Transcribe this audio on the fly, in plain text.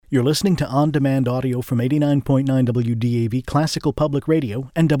You're listening to on-demand audio from 89.9 WDAV Classical Public Radio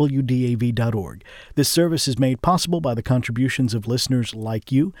and WDAV.org. This service is made possible by the contributions of listeners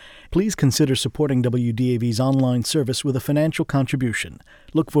like you. Please consider supporting WDAV's online service with a financial contribution.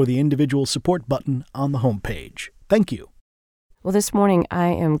 Look for the individual support button on the homepage. Thank you. Well, this morning I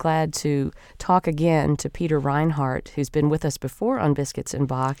am glad to talk again to Peter Reinhart, who's been with us before on Biscuits and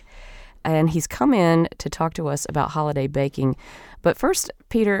Bach. And he's come in to talk to us about holiday baking. But first,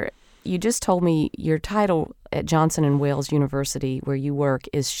 Peter, you just told me your title at Johnson & Wales University, where you work,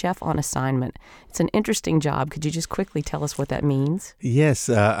 is Chef on Assignment. It's an interesting job. Could you just quickly tell us what that means? Yes,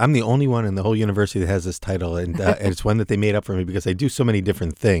 I'm the only one in the whole university that has this title, and it's one that they made up for me because I do so many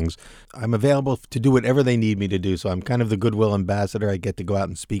different things. I'm available to do whatever they need me to do, so I'm kind of the goodwill ambassador. I get to go out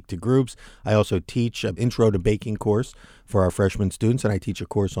and speak to groups. I also teach an intro to baking course for our freshman students, and I teach a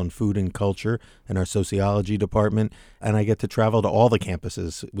course on food and culture in our sociology department, and I get to travel to all the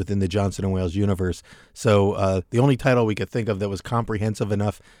campuses within the Johnson & Wales universe. So the only title we could think of that was comprehensive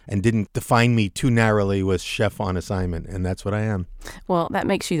enough and didn't define me too narrowly was Chef on Assignment, and that's what I am. Well, that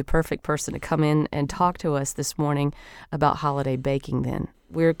makes you the perfect person to come in and talk to us this morning about holiday baking then.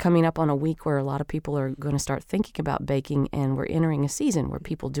 We're coming up on a week where a lot of people are going to start thinking about baking, and we're entering a season where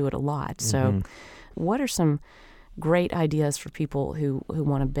people do it a lot. So what are some great ideas for people who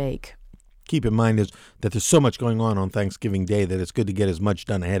want to bake? Keep in mind is that there's so much going on Thanksgiving Day that it's good to get as much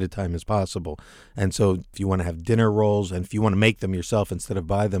done ahead of time as possible. And so if you want to have dinner rolls and if you want to make them yourself instead of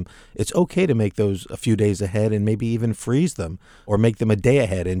buy them, it's okay to make those a few days ahead and maybe even freeze them or make them a day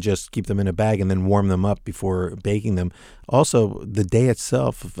ahead and just keep them in a bag and then warm them up before baking them. Also, the day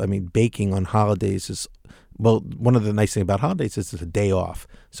itself, baking on holidays is one of the nice things about holidays is it's a day off.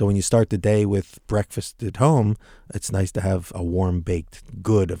 So when you start the day with breakfast at home, it's nice to have a warm baked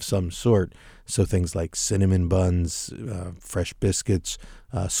good of some sort. So things like cinnamon buns, fresh biscuits,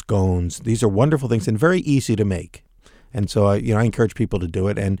 scones. These are wonderful things and very easy to make. And so I encourage people to do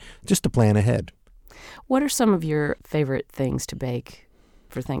it and just to plan ahead. What are some of your favorite things to bake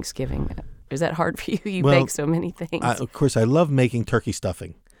for Thanksgiving? Is that hard for you? You bake so many things. Of course, I love making turkey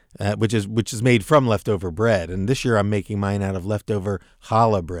stuffing. Which is made from leftover bread. And this year I'm making mine out of leftover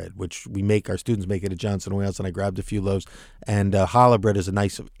challah bread, which our students make it at Johnson & Wales, and I grabbed a few loaves. And challah bread is a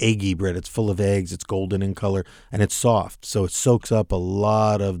nice eggy bread. It's full of eggs, it's golden in color, and it's soft. So it soaks up a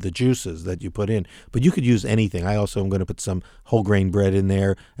lot of the juices that you put in. But you could use anything. I also am going to put some whole grain bread in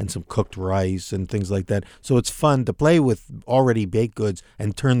there and some cooked rice and things like that. So it's fun to play with already baked goods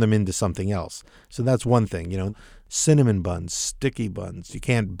and turn them into something else. So that's one thing, Cinnamon buns, sticky buns. You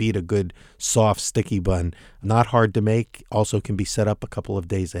can't beat a good, soft, sticky bun. Not hard to make. Also can be set up a couple of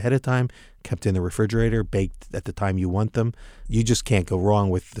days ahead of time, kept in the refrigerator, baked at the time you want them. You just can't go wrong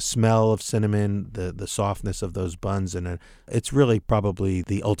with the smell of cinnamon, the softness of those buns, and it's really probably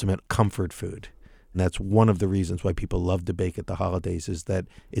the ultimate comfort food. And that's one of the reasons why people love to bake at the holidays is that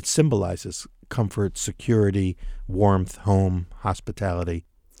it symbolizes comfort, security, warmth, home, hospitality.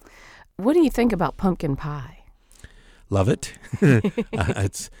 What do you think about pumpkin pie? Love it.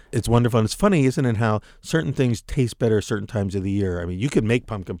 It's wonderful. And it's funny, isn't it, how certain things taste better certain times of the year. You could make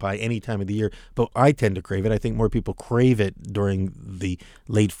pumpkin pie any time of the year, but I tend to crave it. I think more people crave it during the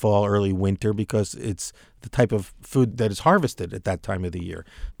late fall, early winter because it's the type of food that is harvested at that time of the year.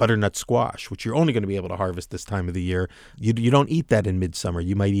 Butternut squash, which you're only going to be able to harvest this time of the year. You don't eat that in midsummer.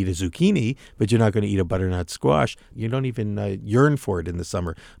 You might eat a zucchini, but you're not going to eat a butternut squash. You don't even yearn for it in the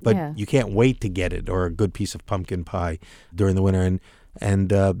summer. But you can't wait to get it, or a good piece of pumpkin pie during the winter.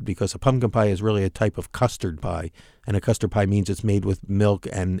 And because a pumpkin pie is really a type of custard pie, and a custard pie means it's made with milk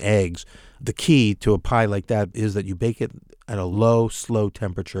and eggs. The key to a pie like that is that you bake it at a low, slow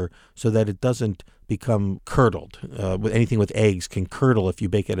temperature so that it doesn't become curdled. Anything with eggs can curdle if you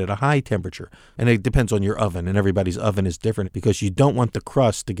bake it at a high temperature. And it depends on your oven, and everybody's oven is different because you don't want the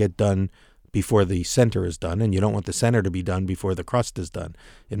crust to get done before the center is done, and you don't want the center to be done before the crust is done.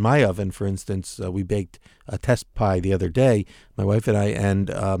 In my oven, for instance, we baked a test pie the other day, my wife and I, and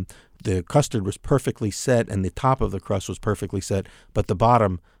the custard was perfectly set, and the top of the crust was perfectly set, but the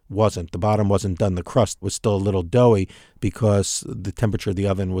bottom wasn't. The bottom wasn't done. The crust was still a little doughy because the temperature of the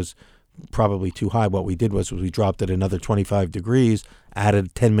oven was probably too high. What we did was we dropped it another 25 degrees,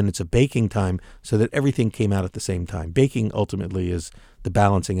 added 10 minutes of baking time so that everything came out at the same time. Baking ultimately is the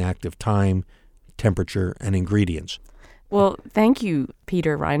balancing act of time, temperature, and ingredients. Well, thank you,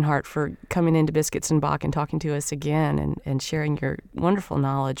 Peter Reinhart, for coming into Biscuits and Bach and talking to us again and sharing your wonderful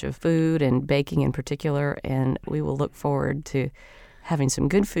knowledge of food and baking in particular. And we will look forward to having some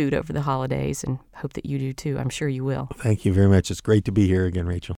good food over the holidays and hope that you do too. I'm sure you will. Thank you very much. It's great to be here again, Rachel.